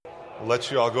I'll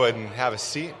let you all go ahead and have a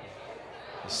seat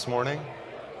this morning.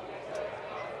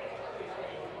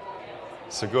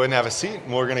 So go ahead and have a seat,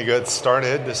 and we're going to get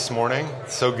started this morning.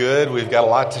 It's so good. We've got a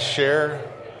lot to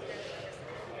share.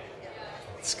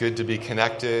 It's good to be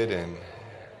connected, and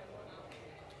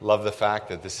love the fact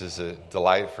that this is a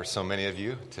delight for so many of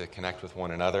you to connect with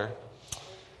one another.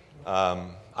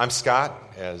 I'm Scott,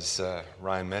 as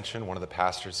Ryan mentioned, one of the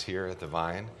pastors here at the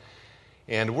Vine.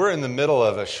 And we're in the middle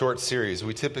of a short series.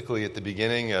 We typically, at the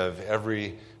beginning of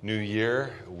every new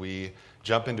year, we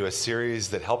jump into a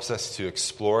series that helps us to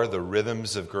explore the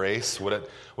rhythms of grace, what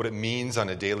it means on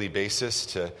a daily basis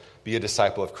to be a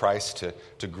disciple of Christ,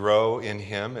 to grow in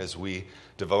Him as we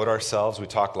devote ourselves. We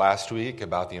talked last week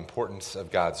about the importance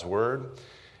of God's Word.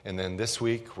 And then this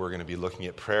week, we're going to be looking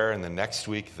at prayer. And then next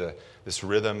week, this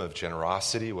rhythm of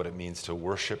generosity, what it means to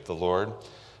worship the Lord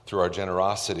through our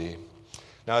generosity.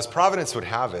 Now, as Providence would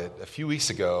have it, a few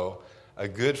weeks ago, a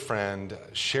good friend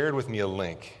shared with me a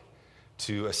link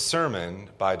to a sermon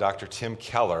by Dr. Tim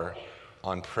Keller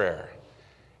on prayer.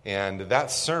 And that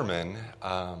sermon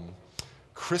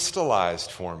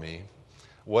crystallized for me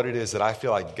what it is that I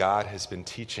feel like God has been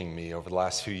teaching me over the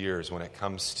last few years when it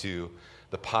comes to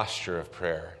the posture of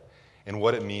prayer and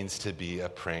what it means to be a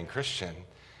praying Christian.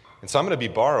 And so I'm going to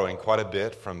be borrowing quite a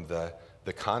bit from the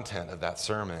content of that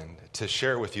sermon to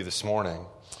share it with you this morning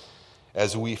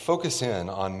as we focus in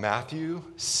on Matthew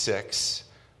 6,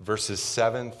 verses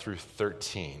 7 through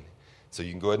 13. So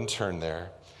you can go ahead and turn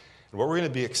there. And what we're going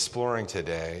to be exploring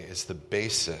today is the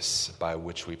basis by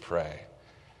which we pray.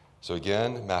 So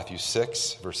again, Matthew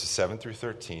 6, verses 7 through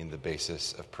 13, the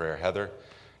basis of prayer. Heather,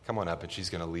 come on up, and she's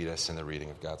going to lead us in the reading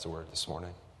of God's Word this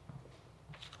morning.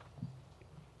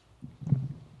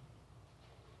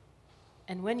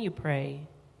 And when you pray,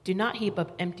 do not heap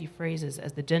up empty phrases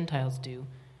as the Gentiles do,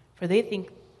 for they think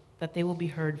that they will be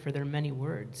heard for their many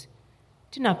words.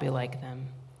 Do not be like them,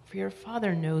 for your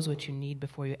Father knows what you need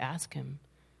before you ask Him.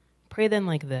 Pray then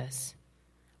like this: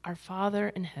 Our Father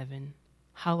in heaven,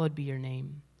 hallowed be your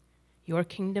name. Your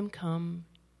kingdom come,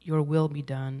 your will be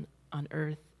done, on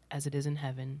earth as it is in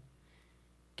heaven.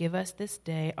 Give us this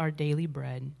day our daily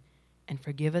bread, and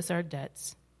forgive us our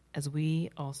debts, as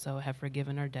we also have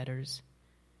forgiven our debtors.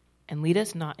 And lead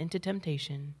us not into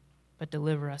temptation, but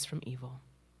deliver us from evil.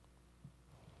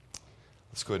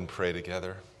 Let's go ahead and pray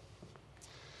together.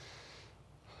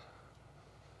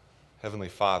 Heavenly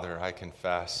Father, I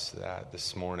confess that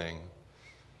this morning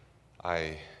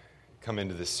I come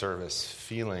into this service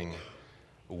feeling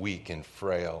weak and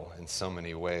frail in so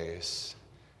many ways.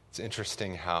 It's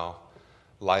interesting how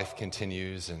life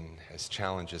continues, and as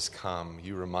challenges come,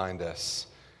 you remind us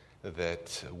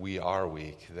that we are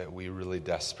weak, that we really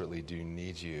desperately do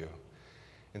need you.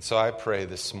 And so I pray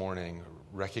this morning,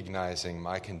 recognizing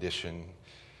my condition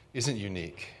isn't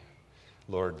unique,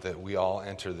 Lord, that we all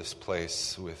enter this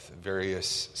place with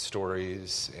various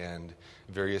stories and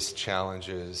various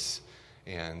challenges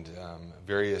and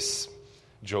various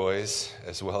joys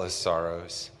as well as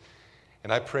sorrows.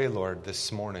 And I pray, Lord,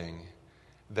 this morning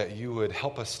that you would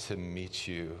help us to meet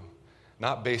you,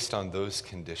 not based on those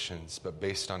conditions, but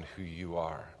based on who you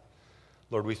are.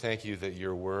 Lord, we thank you that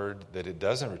your word, that it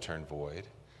doesn't return void.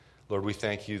 Lord, we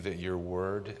thank you that your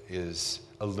word is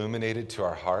illuminated to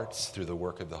our hearts through the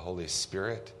work of the Holy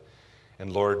Spirit.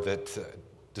 And Lord, that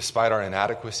despite our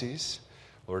inadequacies,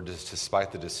 Lord,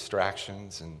 despite the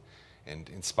distractions and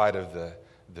in spite of the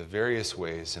various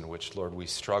ways in which, Lord, we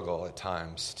struggle at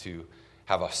times to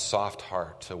have a soft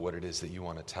heart to what it is that you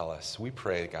want to tell us. We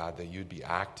pray, God, that you'd be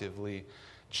actively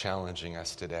challenging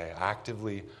us today,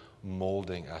 actively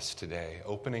molding us today,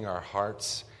 opening our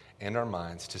hearts and our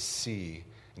minds to see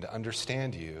and to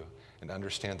understand you and to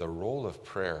understand the role of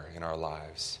prayer in our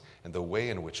lives and the way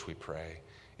in which we pray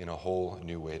in a whole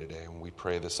new way today. And we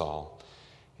pray this all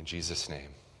in Jesus' name.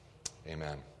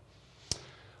 Amen.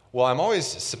 Well, I'm always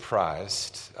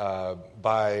surprised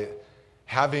by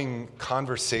having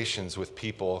conversations with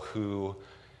people who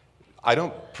I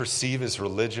don't perceive as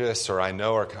religious, or I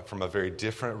know are from a very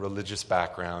different religious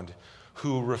background,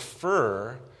 who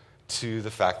refer to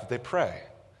the fact that they pray.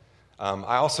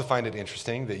 I also find it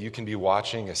interesting that you can be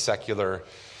watching a secular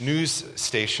news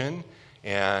station,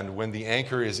 and when the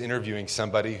anchor is interviewing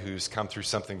somebody who's come through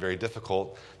something very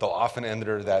difficult, they'll often end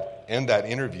that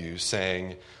interview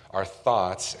saying, "Our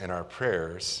thoughts and our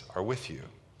prayers are with you."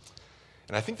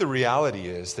 And I think the reality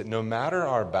is that no matter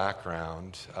our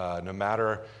background, no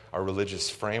matter our religious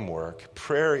framework,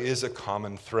 prayer is a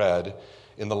common thread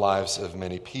in the lives of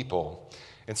many people.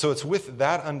 And so it's with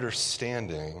that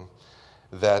understanding,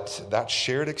 that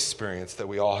shared experience that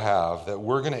we all have, that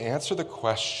we're going to answer the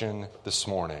question this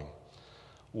morning: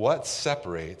 what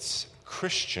separates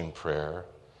Christian prayer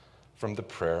from the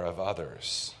prayer of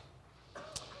others?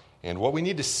 And what we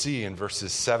need to see in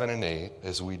verses 7 and 8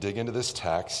 as we dig into this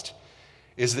text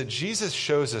is that Jesus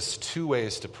shows us two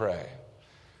ways to pray.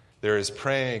 There is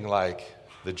praying like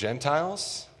the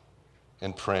Gentiles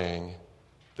and praying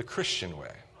the Christian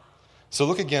way. So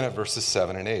look again at verses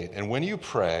 7 and 8. And when you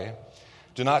pray,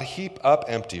 do not heap up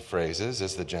empty phrases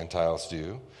as the Gentiles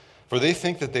do, for they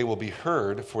think that they will be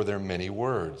heard for their many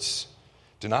words.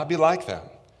 Do not be like them,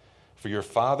 for your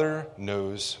Father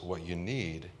knows what you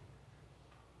need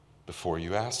before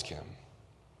you ask him.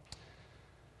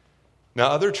 Now,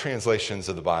 other translations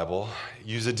of the Bible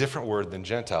use a different word than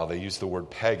Gentile. They use the word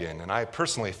pagan, and I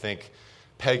personally think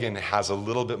pagan has a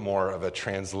little bit more of a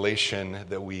translation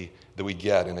that we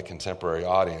get in a contemporary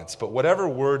audience. But whatever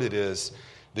word it is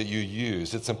that you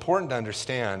use, it's important to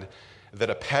understand that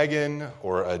a pagan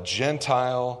or a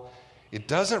Gentile, it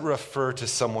doesn't refer to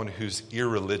someone who's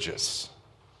irreligious.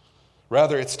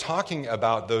 Rather, it's talking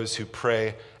about those who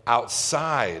pray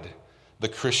outside the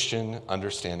Christian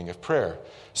understanding of prayer.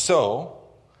 So,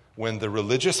 when the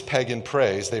religious pagan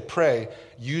prays, they pray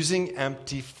using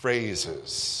empty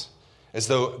phrases, as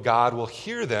though God will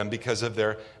hear them because of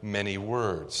their many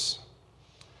words.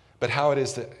 But how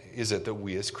is it that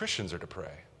we as Christians are to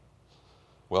pray?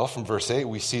 Well, from verse 8,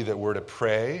 we see that we're to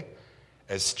pray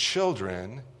as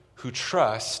children who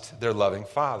trust their loving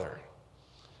Father.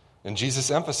 And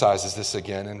Jesus emphasizes this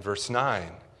again in verse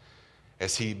 9,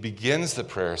 as he begins the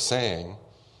prayer saying,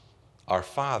 "Our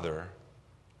Father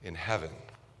in heaven."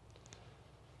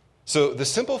 So the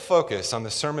simple focus on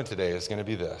the sermon today is going to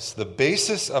be this. The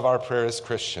basis of our prayer as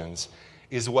Christians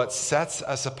is what sets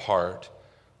us apart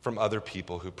from other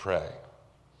people who pray.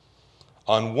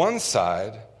 On one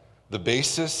side, the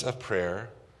basis of prayer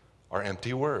are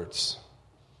empty words.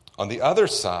 On the other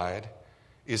side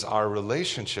is our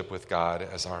relationship with God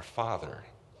as our Father.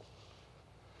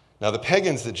 Now, the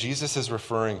pagans that Jesus is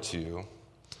referring to,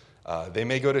 they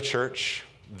may go to church,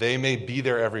 they may be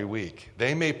there every week,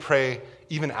 they may pray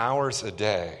even hours a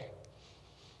day.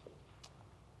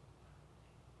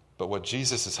 But what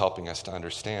Jesus is helping us to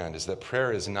understand is that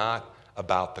prayer is not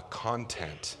about the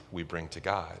content we bring to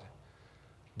God,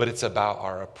 but it's about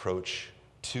our approach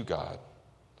to God.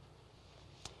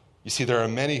 You see, there are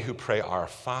many who pray our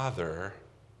Father,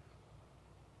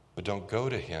 but don't go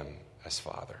to him as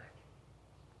Father.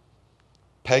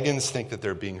 Pagans think that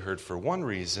they're being heard for one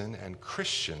reason, and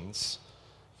Christians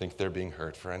think they're being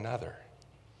heard for another.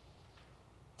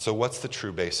 So what's the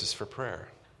true basis for prayer?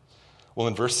 Well,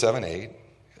 in verse 7-8,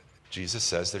 Jesus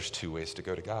says there's two ways to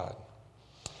go to God.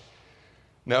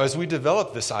 Now, as we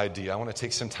develop this idea, I want to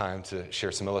take some time to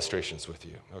share some illustrations with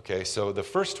you. Okay, so the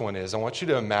first one is I want you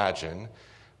to imagine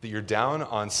that you're down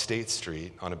on State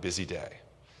Street on a busy day.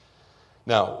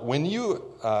 Now, when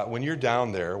you're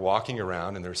down there walking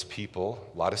around and there's people,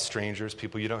 a lot of strangers,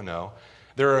 people you don't know,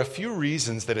 there are a few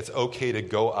reasons that it's okay to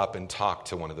go up and talk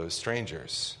to one of those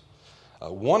strangers.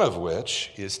 One of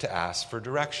which is to ask for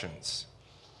directions.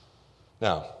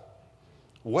 Now,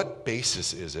 what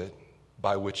basis is it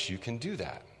by which you can do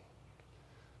that?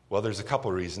 Well, there's a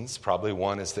couple reasons. Probably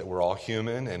one is that we're all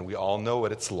human and we all know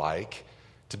what it's like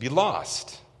to be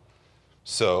lost.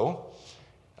 So,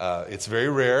 it's very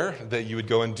rare that you would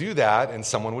go and do that and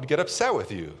someone would get upset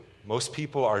with you. Most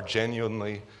people are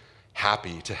genuinely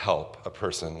happy to help a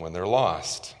person when they're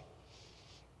lost.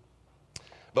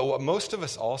 But what most of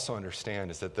us also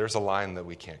understand is that there's a line that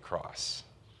we can't cross,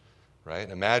 right?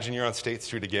 Imagine you're on State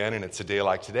Street again and it's a day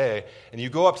like today, and you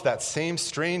go up to that same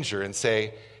stranger and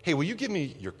say, "Hey, will you give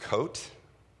me your coat?"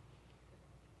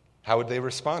 How would they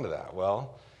respond to that?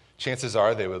 Well, chances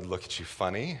are they would look at you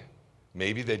funny.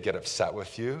 Maybe they'd get upset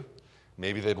with you.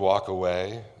 Maybe they'd walk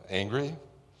away angry.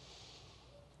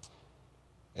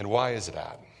 And why is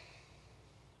that?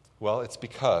 Well, it's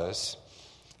because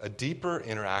a deeper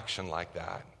interaction like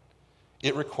that,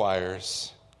 it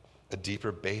requires a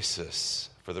deeper basis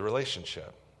for the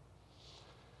relationship.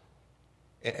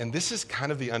 And this is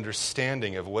kind of the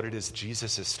understanding of what it is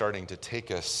Jesus is starting to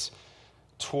take us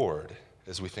toward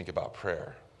as we think about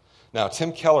prayer. Now,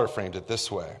 Tim Keller framed it this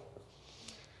way.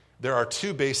 There are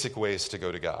two basic ways to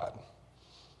go to God.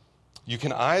 You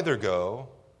can either go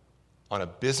on a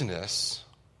business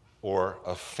or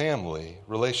a family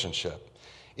relationship.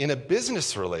 In a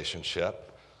business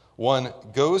relationship, one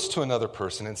goes to another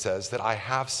person and says that I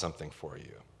have something for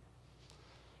you.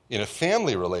 In a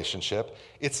family relationship,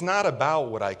 it's not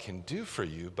about what I can do for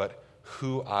you, but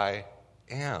who I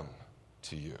am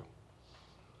to you.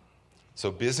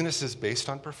 So business is based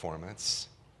on performance.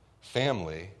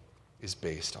 Family is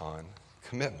based on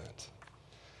commitment.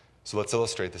 So let's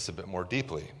illustrate this a bit more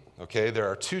deeply. Okay, there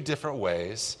are two different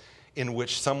ways in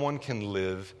which someone can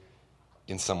live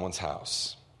in someone's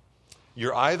house.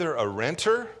 You're either a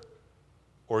renter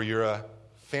or you're a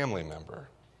family member.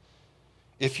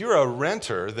 If you're a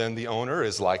renter, then the owner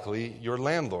is likely your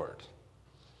landlord.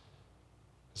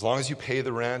 As long as you pay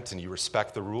the rent and you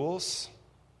respect the rules,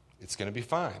 it's going to be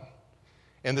fine.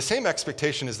 And the same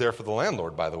expectation is there for the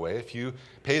landlord, by the way. If you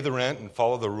pay the rent and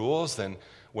follow the rules, then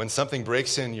when something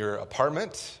breaks in your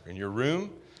apartment or in your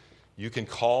room, you can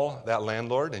call that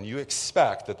landlord and you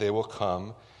expect that they will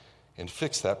come and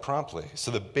fix that promptly.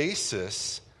 So the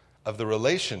basis of the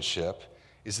relationship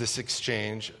is this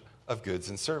exchange of goods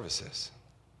and services.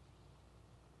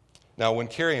 Now, when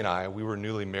Carrie and I, we were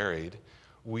newly married,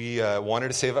 we wanted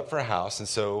to save up for a house, and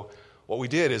so what we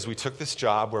did is we took this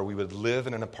job where we would live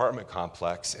in an apartment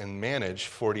complex and manage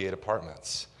 48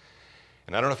 apartments.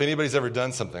 And I don't know if anybody's ever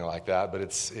done something like that, but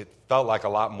it felt like a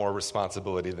lot more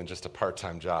responsibility than just a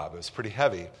part-time job. It was pretty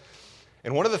heavy.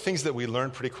 And one of the things that we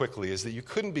learned pretty quickly is that you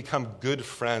couldn't become good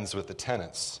friends with the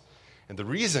tenants. And the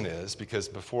reason is because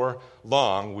before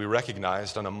long, we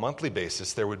recognized on a monthly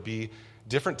basis there would be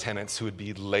different tenants who would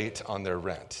be late on their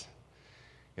rent.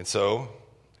 And so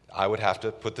I would have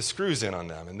to put the screws in on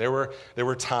them. And there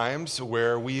were times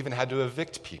where we even had to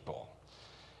evict people.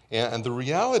 And the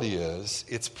reality is,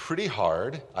 it's pretty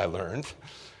hard, I learned,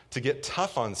 to get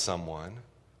tough on someone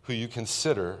who you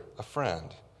consider a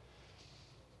friend.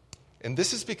 And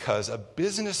this is because a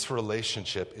business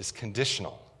relationship is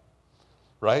conditional,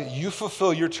 right? You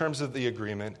fulfill your terms of the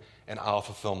agreement, and I'll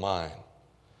fulfill mine.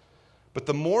 But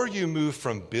the more you move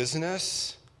from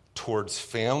business towards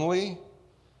family,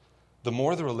 the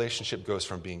more the relationship goes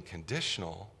from being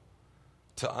conditional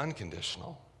to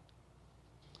unconditional.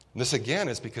 And this, again,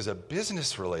 is because a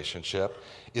business relationship,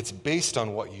 it's based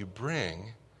on what you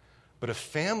bring, but a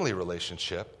family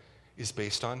relationship is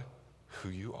based on who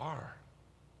you are.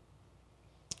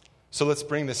 So let's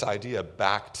bring this idea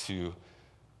back to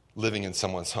living in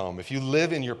someone's home. If you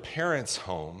live in your parents'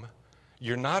 home,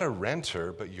 you're not a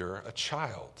renter, but you're a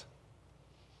child.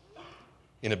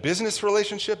 In a business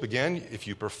relationship, again, if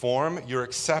you perform, you're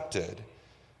accepted.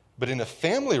 But in a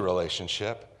family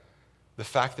relationship, the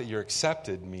fact that you're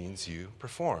accepted means you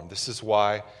perform. This is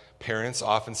why parents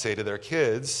often say to their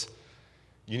kids,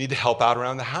 you need to help out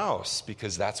around the house,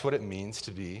 because that's what it means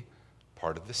to be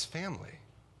part of this family.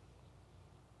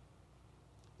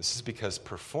 This is because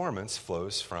performance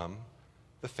flows from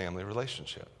the family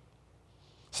relationship.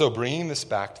 So bringing this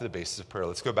back to the basis of prayer,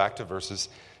 let's go back to verses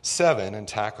 7 and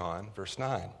tack on verse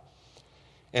 9.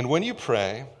 And when you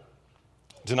pray,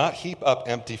 do not heap up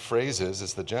empty phrases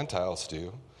as the Gentiles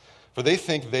do, for they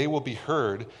think they will be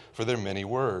heard for their many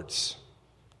words.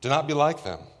 Do not be like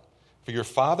them, for your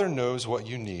Father knows what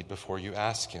you need before you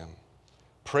ask him.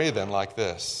 Pray then like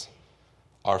this: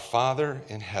 Our Father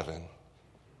in heaven,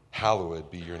 hallowed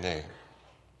be your name.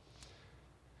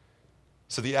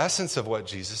 So the essence of what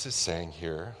Jesus is saying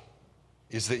here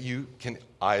is that you can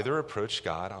either approach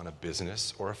God on a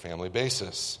business or a family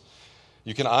basis.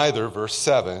 You can either, verse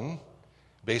 7,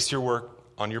 base your work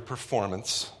on your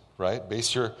performance, right?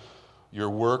 Base your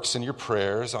works and your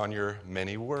prayers on your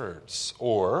many words.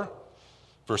 Or,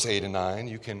 verse 8 and 9,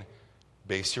 you can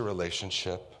base your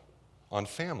relationship on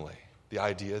family. The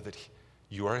idea that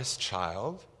you are his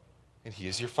child and he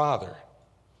is your father.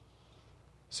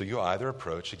 So you either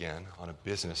approach, again, on a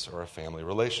business or a family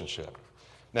relationship.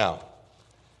 Now,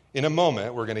 in a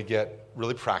moment, we're going to get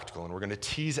really practical, and we're going to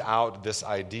tease out this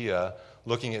idea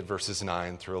looking at verses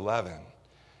 9 through 11.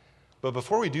 But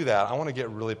before we do that, I want to get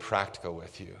really practical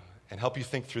with you and help you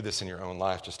think through this in your own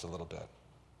life just a little bit.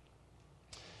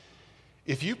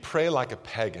 If you pray like a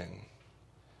pagan,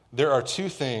 there are two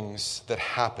things that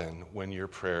happen when your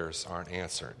prayers aren't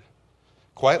answered.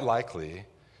 Quite likely,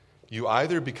 you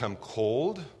either become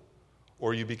cold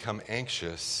or you become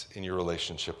anxious in your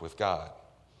relationship with God.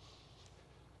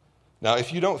 Now,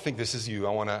 if you don't think this is you, I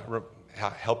want to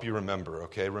help you remember,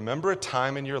 okay? Remember a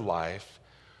time in your life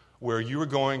where you were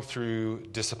going through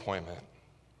disappointment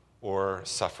or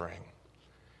suffering.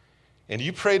 And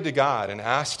you prayed to God and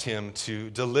asked him to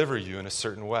deliver you in a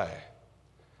certain way.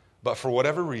 But for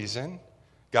whatever reason,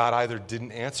 God either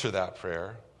didn't answer that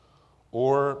prayer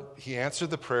or he answered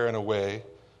the prayer in a way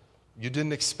you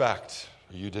didn't expect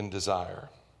or you didn't desire.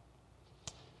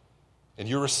 And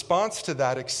your response to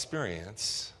that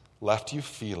experience left you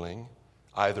feeling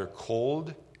either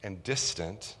cold and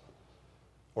distant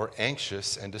or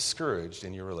anxious and discouraged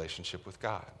in your relationship with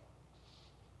God.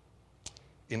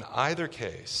 In either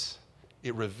case,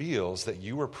 it reveals that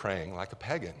you were praying like a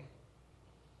pagan.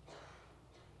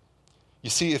 You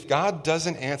see, if God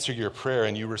doesn't answer your prayer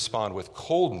and you respond with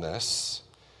coldness,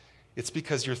 it's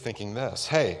because you're thinking this: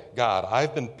 hey, God,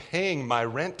 I've been paying my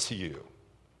rent to you.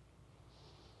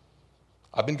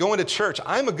 I've been going to church.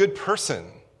 I'm a good person.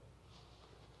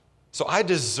 So I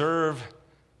deserve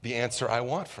the answer I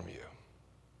want from you.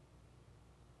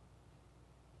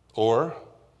 Or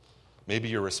maybe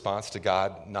your response to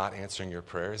God not answering your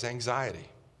prayer is anxiety.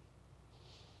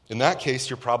 In that case,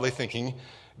 you're probably thinking,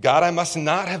 God, I must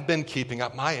not have been keeping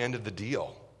up my end of the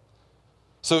deal.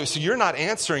 So you're not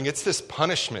answering. It's this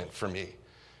punishment for me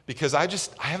because I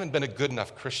haven't been a good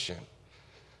enough Christian.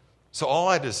 So all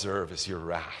I deserve is your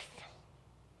wrath.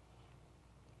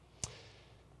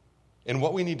 And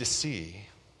what we need to see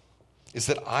is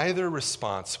that either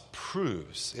response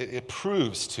proves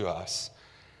to us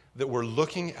that we're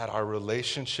looking at our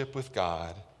relationship with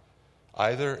God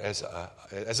either as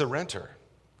a renter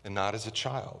and not as a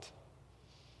child.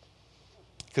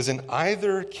 Because in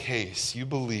either case, you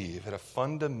believe at a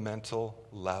fundamental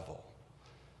level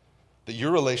that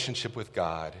your relationship with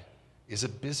God is a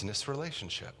business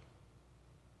relationship.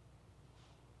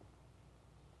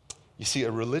 You see,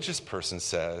 a religious person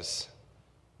says,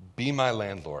 be my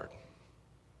landlord.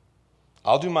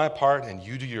 I'll do my part and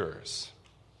you do yours.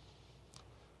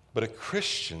 But a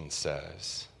Christian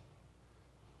says,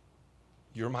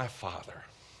 you're my father.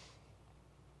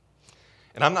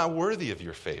 And I'm not worthy of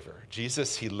your favor.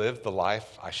 Jesus, he lived the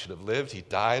life I should have lived. He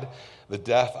died the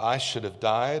death I should have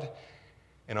died.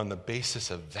 And on the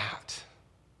basis of that,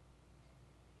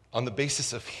 on the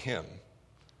basis of him,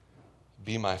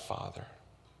 be my father.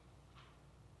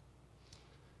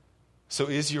 So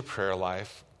is your prayer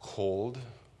life cold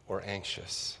or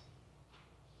anxious?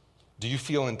 Do you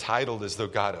feel entitled as though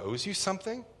God owes you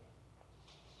something?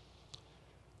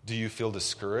 Do you feel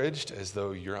discouraged as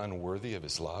though you're unworthy of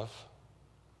his love?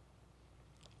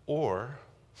 Or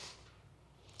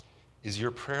is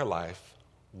your prayer life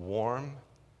warm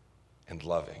and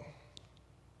loving?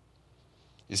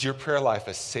 Is your prayer life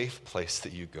a safe place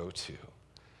that you go to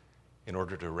in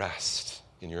order to rest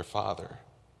in your Father?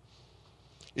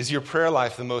 Is your prayer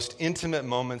life the most intimate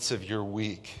moments of your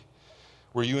week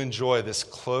where you enjoy this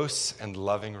close and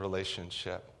loving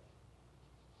relationship?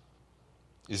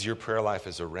 Is your prayer life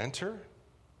as a renter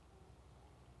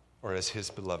or as his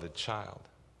beloved child?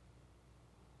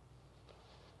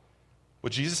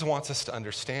 What Jesus wants us to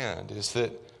understand is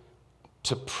that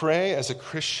to pray as a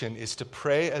Christian is to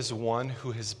pray as one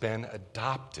who has been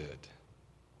adopted,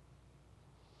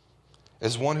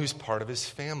 as one who's part of his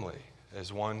family,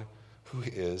 as one who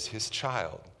is his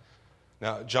child.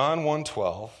 Now, John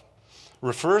 1:12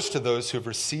 refers to those who have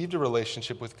received a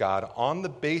relationship with God on the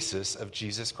basis of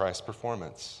Jesus Christ's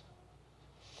performance.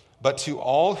 But to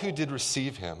all who did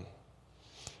receive him,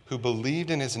 who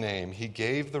believed in his name, he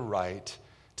gave the right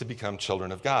to become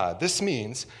children of God. This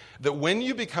means that when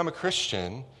you become a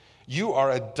Christian, you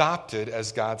are adopted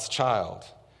as God's child.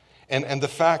 And the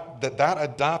fact that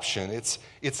adoption,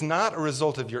 it's not a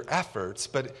result of your efforts,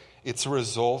 but it's a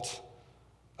result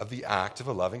of the act of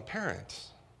a loving parent.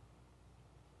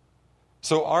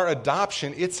 So our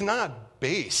adoption, it's not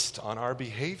based on our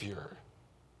behavior.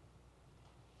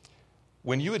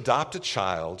 When you adopt a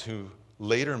child who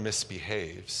later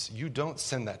misbehaves, you don't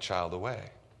send that child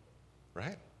away,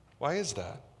 right? Why is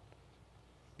that?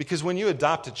 Because when you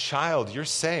adopt a child, you're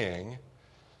saying,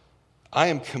 I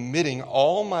am committing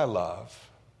all my love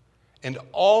and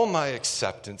all my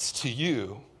acceptance to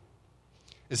you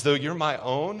as though you're my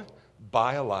own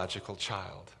biological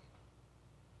child.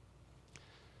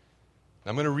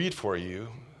 I'm going to read for you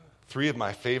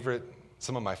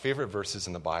some of my favorite verses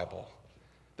in the Bible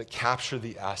that capture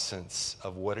the essence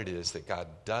of what it is that God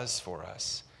does for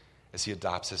us as he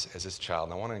adopts us as his child.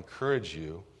 And I want to encourage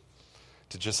you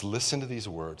to just listen to these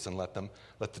words and let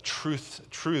the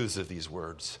truths of these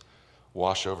words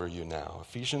wash over you now.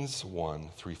 Ephesians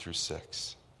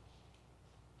 1:3-6.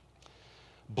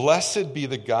 Blessed be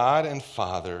the God and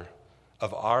Father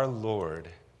of our Lord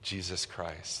Jesus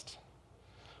Christ,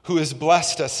 who has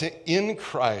blessed us in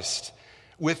Christ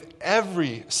with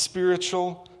every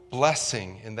spiritual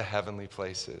blessing in the heavenly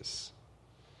places,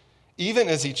 even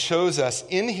as he chose us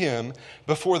in him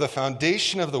before the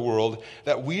foundation of the world,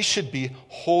 that we should be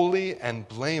holy and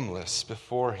blameless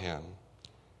before him.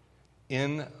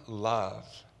 In love,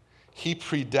 he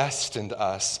predestined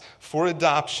us for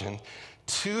adoption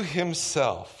to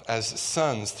himself as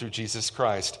sons through Jesus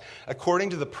Christ, according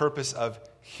to the purpose of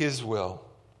his will,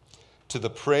 to the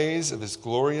praise of his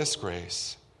glorious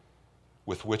grace,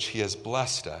 with which he has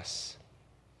blessed us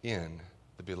in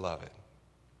the beloved.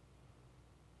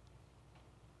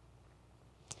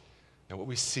 And what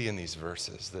we see in these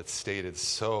verses that's stated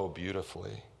so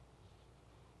beautifully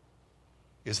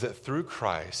is that through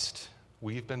Christ,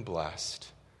 we've been blessed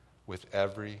with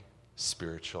every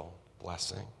spiritual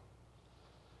blessing.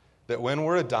 That when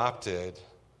we're adopted,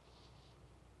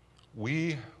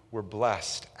 we were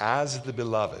blessed as the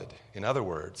beloved. In other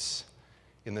words,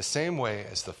 in the same way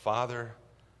as the Father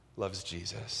loves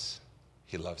Jesus,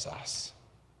 he loves us.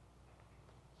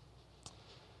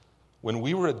 When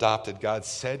we were adopted, God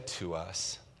said to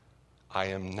us, I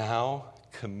am now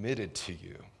committed to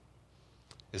you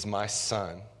as my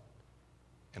son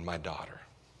and my daughter.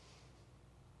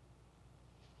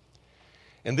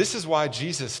 And this is why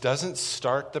Jesus doesn't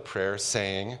start the prayer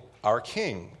saying, our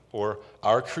King, or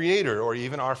our Creator, or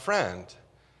even our friend.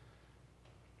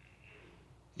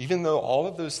 Even though all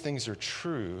of those things are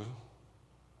true,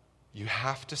 you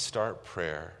have to start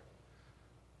prayer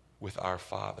with our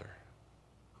Father.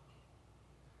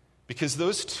 Because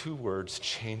those two words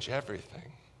change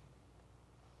everything.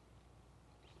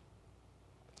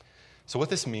 So what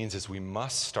this means is we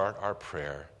must start our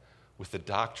prayer with the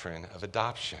doctrine of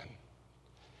adoption.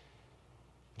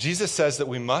 Jesus says that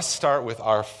we must start with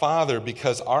our Father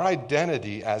because our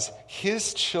identity as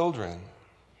his children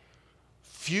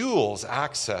fuels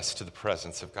access to the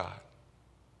presence of God.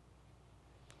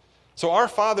 So our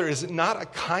Father is not a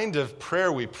kind of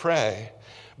prayer we pray,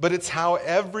 but it's how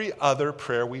every other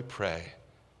prayer we pray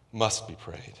must be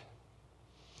prayed.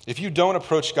 If you don't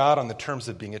approach God on the terms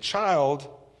of being a child,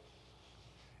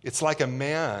 it's like a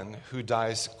man who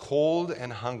dies cold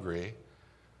and hungry,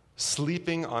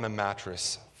 sleeping on a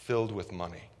mattress filled with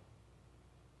money.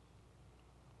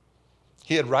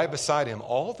 He had right beside him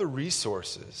all the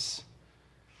resources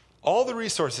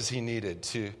he needed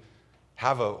to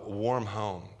have a warm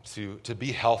home, to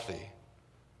be healthy,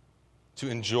 to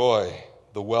enjoy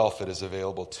the wealth that is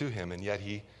available to him, and yet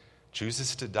he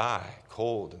chooses to die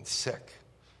cold and sick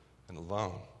and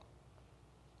alone.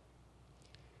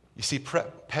 You see,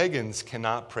 pagans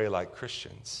cannot pray like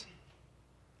Christians,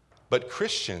 but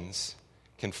Christians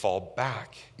can fall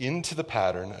back into the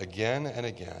pattern again and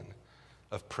again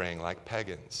of praying like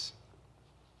pagans.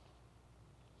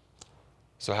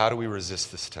 So how do we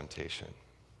resist this temptation?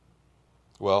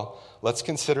 Well, let's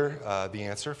consider the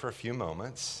answer for a few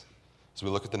moments as we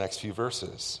look at the next few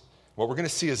verses. What we're going to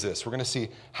see is this. We're going to see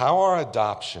how our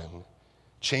adoption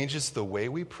changes the way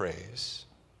we praise,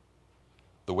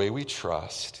 the way we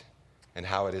trust, and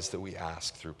how it is that we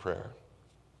ask through prayer.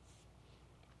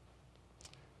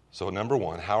 So number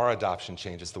one, how our adoption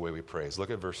changes the way we praise.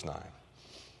 Look at verse 9.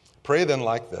 Pray then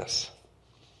like this.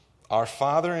 Our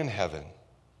Father in heaven,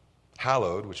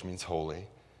 hallowed, which means holy,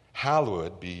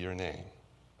 hallowed be your name.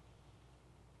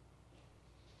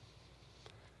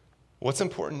 What's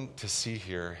important to see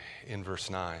here in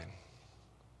verse 9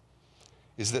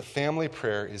 is that family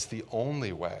prayer is the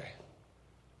only way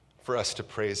for us to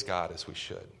praise God as we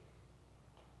should.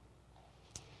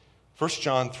 1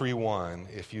 John 3:1,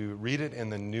 if you read it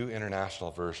in the New International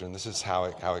Version, this is how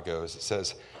it goes. It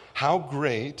says, how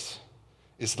great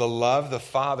is the love the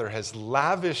Father has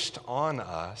lavished on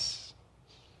us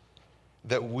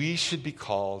that we should be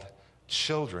called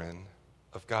children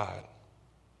of God.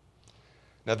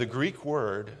 Now, the Greek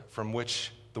word from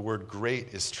which the word great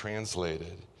is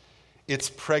translated, it's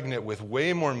pregnant with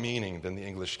way more meaning than the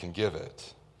English can give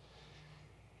it,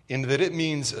 in that it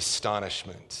means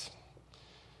astonishment.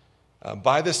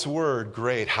 By this word,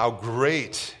 great, how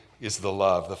great is the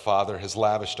love the Father has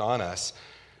lavished on us,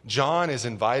 John is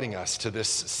inviting us to this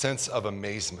sense of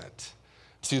amazement,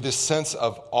 to this sense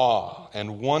of awe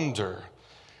and wonder,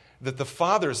 that the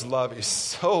Father's love is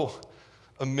so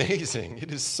amazing.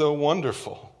 It is so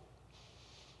wonderful.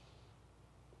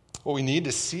 What we need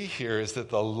to see here is that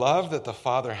the love that the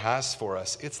Father has for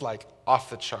us, it's like off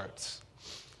the charts.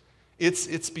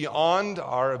 It's beyond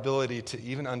our ability to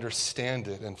even understand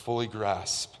it and fully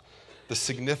grasp the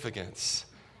significance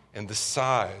and the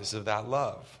size of that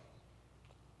love.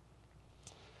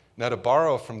 Now, to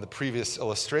borrow from the previous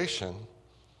illustration,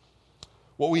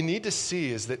 what we need to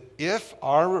see is that if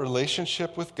our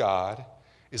relationship with God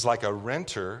is like a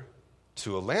renter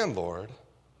to a landlord,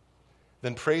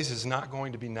 then praise is not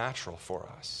going to be natural for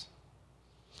us.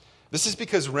 This is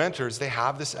because renters, they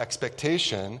have this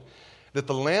expectation that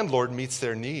the landlord meets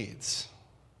their needs.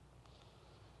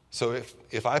 So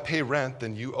if I pay rent,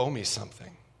 then you owe me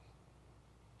something.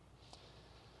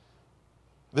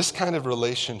 This kind of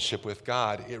relationship with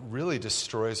God, it really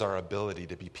destroys our ability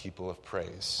to be people of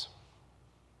praise.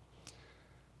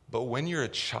 But when you're a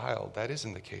child, that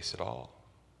isn't the case at all.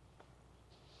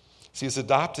 See, as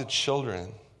adopted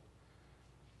children,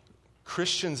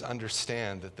 Christians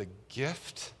understand that the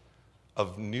gift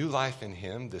of new life in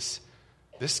him, this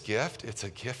gift, it's a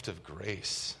gift of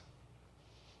grace.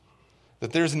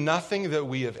 That there's nothing that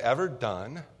we have ever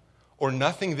done or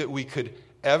nothing that we could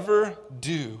ever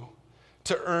do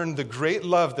to earn the great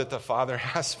love that the Father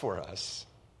has for us.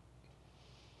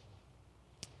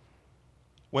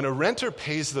 When a renter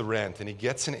pays the rent and he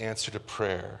gets an answer to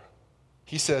prayer,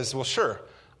 he says, well, sure,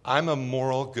 I'm a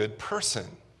moral good person.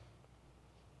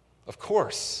 Of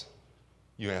course,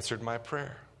 you answered my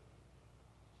prayer.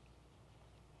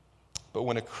 But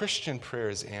when a Christian prayer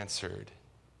is answered,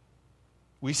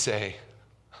 we say,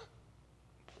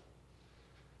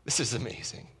 this is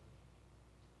amazing.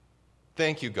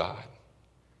 Thank you, God.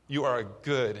 You are a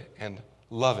good and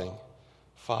loving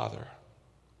Father.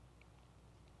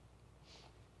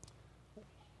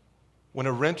 When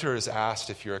a renter is asked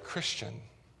if you're a Christian,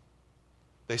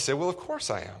 they say, well, of course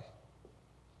I am.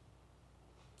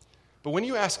 But when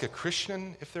you ask a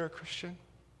Christian if they're a Christian,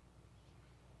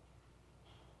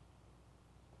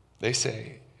 they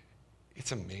say,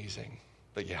 it's amazing,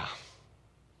 but yeah,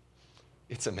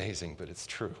 it's amazing, but it's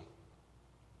true.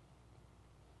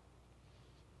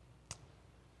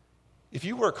 If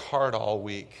you work hard all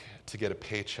week to get a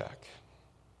paycheck,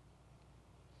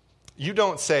 you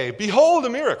don't say, behold a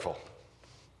miracle.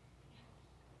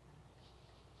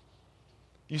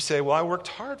 You say, well, I worked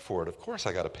hard for it. Of course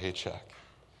I got a paycheck.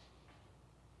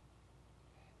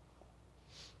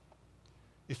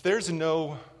 If there's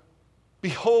no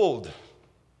behold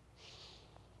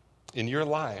in your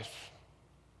life,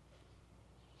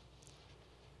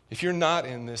 if you're not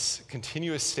in this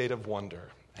continuous state of wonder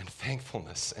and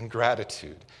thankfulness and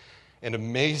gratitude and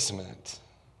amazement,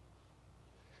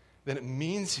 then it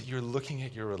means you're looking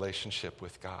at your relationship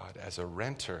with God as a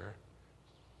renter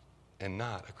and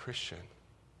not a Christian.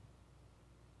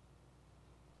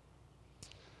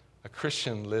 A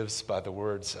Christian lives by the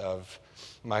words of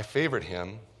my favorite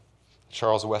hymn,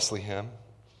 Charles Wesley hymn.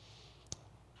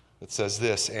 It says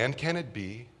this, and can it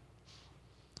be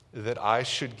that I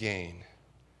should gain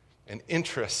an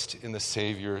interest in the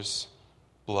Savior's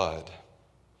blood?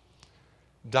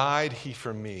 Died he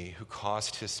for me who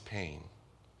caused his pain,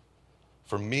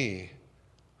 for me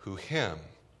who him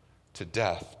to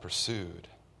death pursued.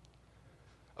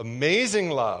 Amazing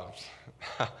love,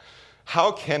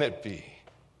 how can it be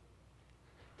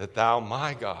that thou,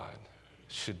 my God,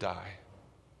 should die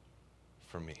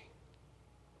for me?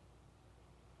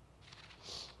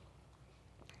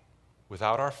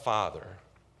 Without our Father,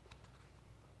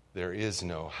 there is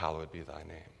no hallowed be thy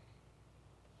name.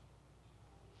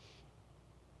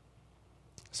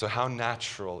 So how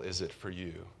natural is it for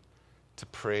you to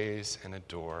praise and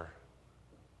adore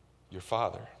your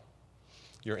Father?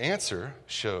 Your answer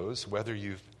shows whether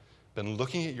you've been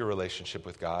looking at your relationship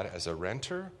with God as a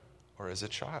renter or as a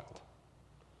child.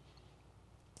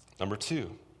 Number 2,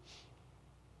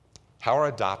 how our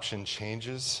adoption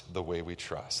changes the way we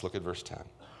trust. Look at verse 10.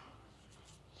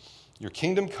 Your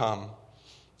kingdom come,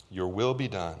 your will be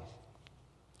done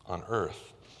on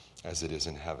earth as it is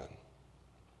in heaven.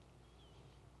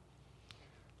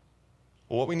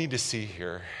 Well, what we need to see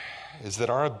here is that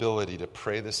our ability to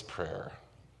pray this prayer,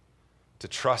 to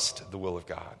trust the will of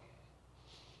God,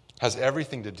 has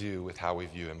everything to do with how we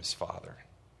view him as Father.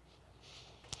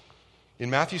 In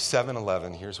Matthew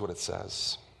 7:11, here's what it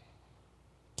says.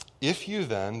 If you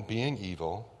then, being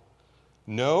evil,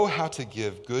 know how to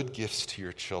give good gifts to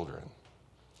your children,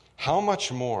 how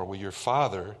much more will your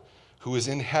Father who is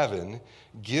in heaven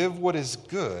give what is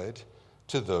good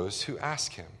to those who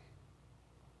ask him?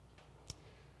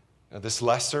 Now, this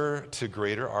lesser to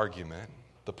greater argument,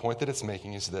 the point that it's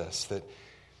making is this, that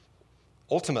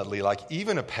ultimately, like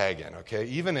even a pagan, okay,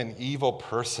 even an evil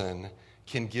person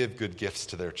can give good gifts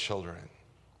to their children.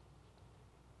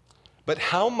 But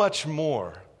how much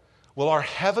more will our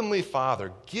Heavenly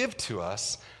Father give to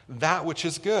us that which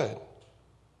is good?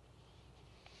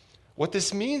 What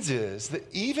this means is that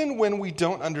even when we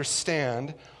don't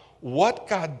understand what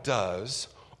God does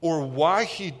or why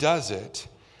he does it,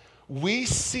 we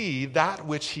see that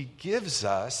which he gives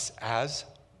us as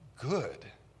good.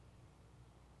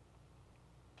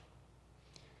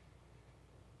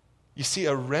 You see,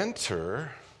 a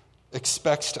renter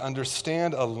expects to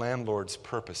understand a landlord's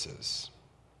purposes.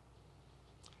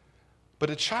 But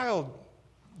a child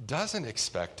doesn't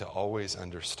expect to always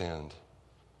understand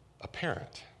a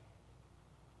parent.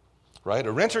 Right?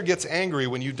 A renter gets angry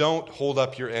when you don't hold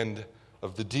up your end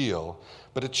of the deal,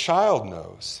 but a child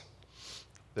knows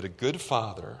that a good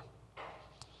father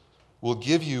will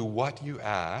give you what you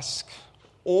ask,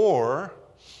 or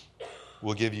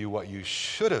will give you what you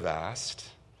should have asked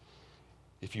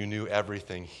if you knew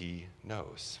everything he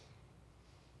knows.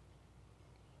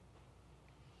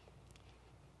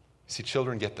 See,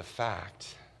 children get the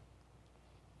fact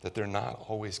that they're not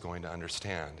always going to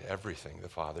understand everything the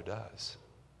Father does.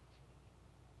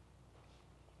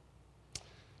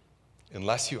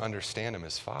 Unless you understand him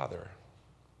as Father,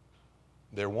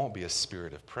 there won't be a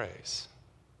spirit of praise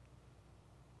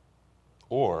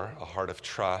or a heart of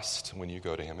trust when you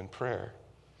go to him in prayer.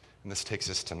 And this takes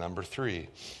us to number 3,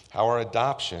 how our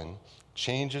adoption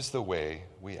changes the way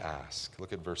we ask.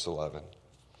 Look at verse 11.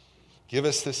 Give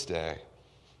us this day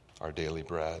our daily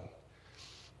bread.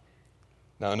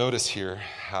 Now notice here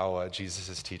how Jesus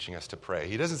is teaching us to pray.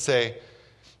 He doesn't say,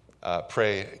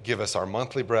 pray, give us our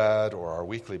monthly bread or our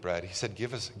weekly bread. He said,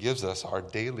 gives us our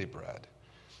daily bread.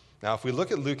 Now, if we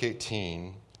look at Luke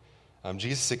 18,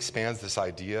 Jesus expands this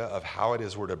idea of how it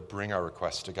is we're to bring our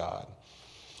requests to God.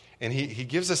 And he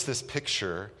gives us this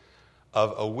picture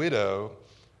of a widow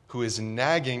who is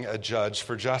nagging a judge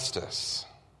for justice.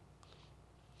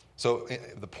 So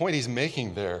the point he's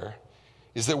making there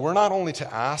is that we're not only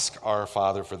to ask our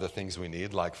Father for the things we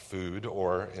need, like food,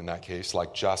 or in that case,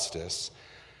 like justice,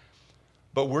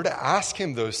 but we're to ask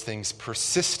him those things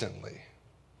persistently.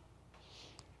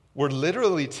 We're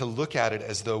literally to look at it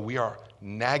as though we are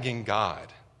nagging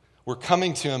God. We're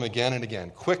coming to him again and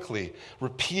again, quickly,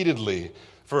 repeatedly,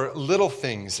 for little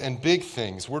things and big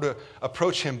things. We're to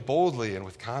approach him boldly and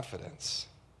with confidence.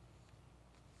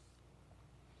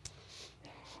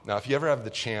 Now, if you ever have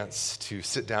the chance to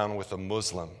sit down with a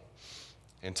Muslim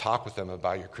and talk with them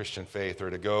about your Christian faith, or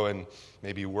to go and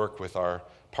maybe work with our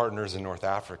partners in North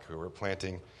Africa who are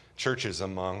planting churches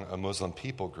among a Muslim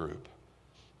people group,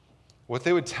 what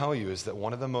they would tell you is that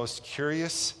one of the most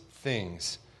curious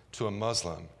things to a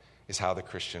Muslim is how the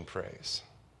Christian prays.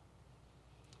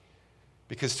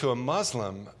 Because to a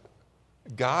Muslim,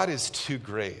 God is too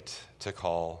great to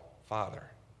call Father.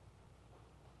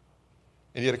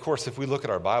 And yet, of course, if we look at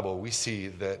our Bible, we see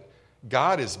that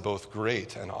God is both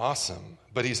great and awesome,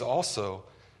 but he's also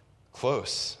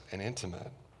close and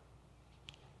intimate.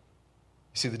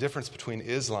 You see, the difference between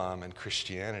Islam and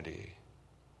Christianity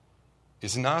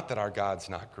is not that our God's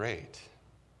not great,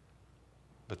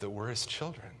 but that we're his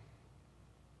children.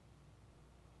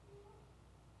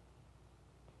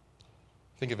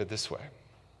 Think of it this way.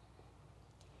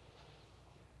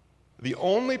 The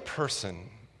only person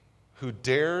who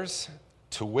dares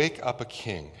to wake up a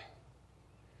king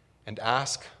and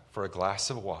ask for a glass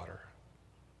of water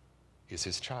is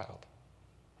his child.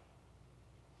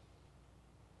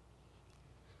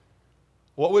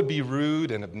 What would be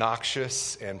rude and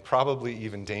obnoxious and probably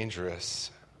even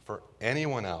dangerous for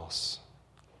anyone else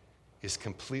is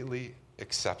completely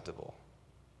acceptable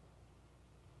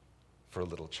for a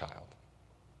little child.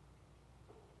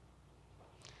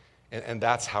 And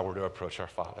that's how we're to approach our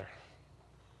Father.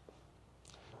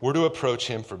 We're to approach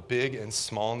him for big and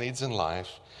small needs in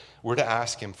life. We're to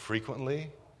ask him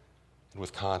frequently and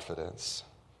with confidence,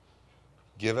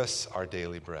 give us our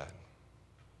daily bread.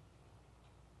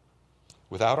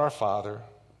 Without our Father,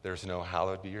 there's no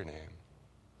hallowed be your name.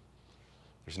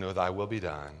 There's no thy will be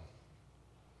done.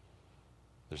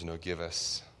 There's no give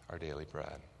us our daily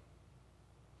bread.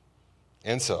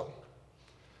 And so,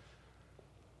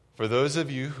 for those of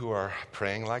you who are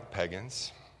praying like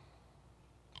pagans,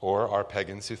 or are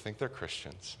pagans who think they're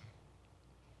Christians,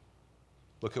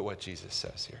 look at what Jesus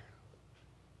says here.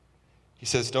 He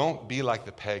says, don't be like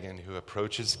the pagan who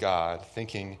approaches God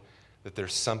thinking that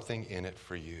there's something in it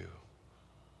for you.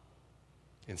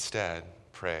 Instead,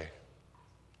 pray,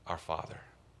 our Father.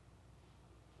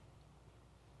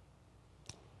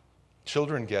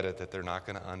 Children get it that they're not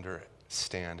going to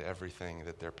understand everything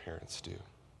that their parents do.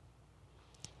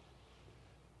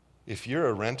 If you're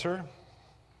a renter,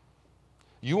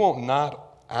 you won't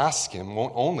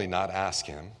only not ask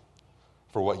him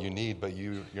for what you need, but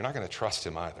you're not going to trust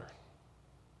him either.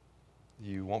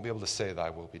 You won't be able to say, thy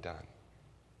will be done.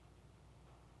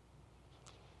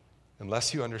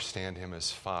 Unless you understand him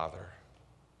as Father,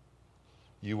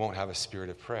 you won't have a spirit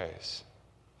of praise.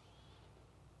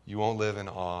 You won't live in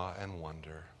awe and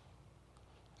wonder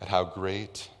at how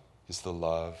great is the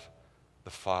love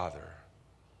the Father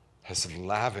has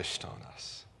lavished on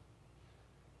us,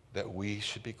 that we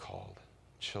should be called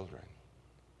children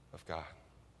of God.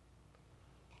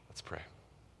 Let's pray.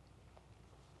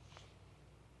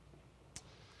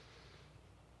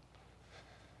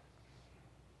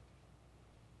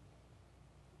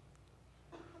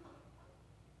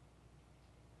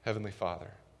 Heavenly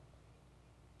Father,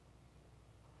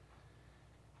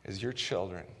 as your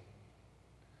children,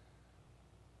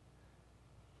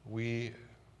 we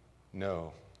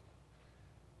know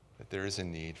that there is a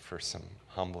need for some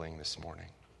humbling this morning.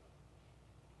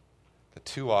 That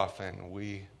too often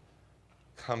we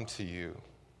come to you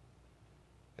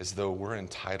as though we're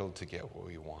entitled to get what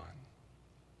we want.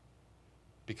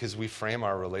 Because we frame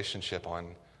our relationship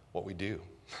on what we do.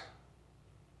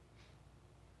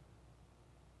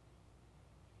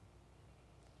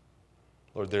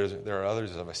 Lord, there are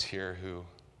others of us here who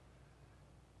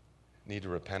need to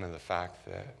repent of the fact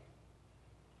that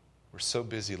we're so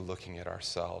busy looking at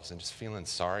ourselves and just feeling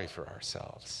sorry for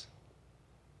ourselves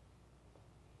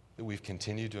that we've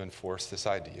continued to enforce this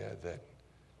idea that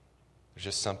there's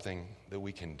just something that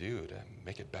we can do to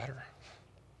make it better.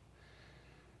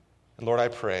 And Lord, I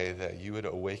pray that you would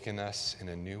awaken us in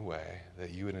a new way,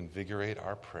 that you would invigorate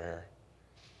our prayer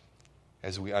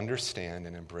as we understand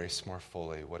and embrace more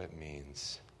fully what it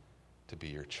means to be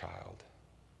your child.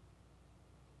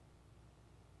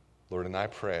 Lord, and I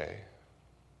pray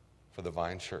for the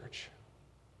Vine Church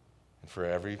and for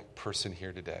every person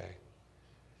here today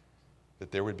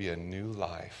that there would be a new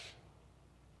life,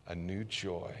 a new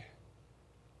joy,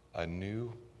 a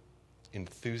new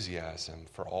enthusiasm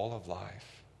for all of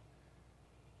life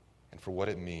and for what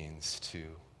it means to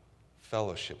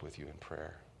fellowship with you in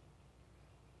prayer,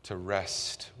 to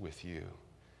rest with you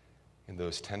in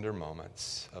those tender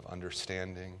moments of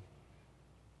understanding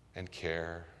and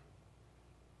care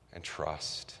and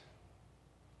trust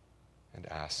and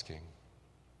asking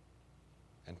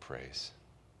and praise.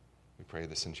 We pray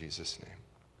this in Jesus' name.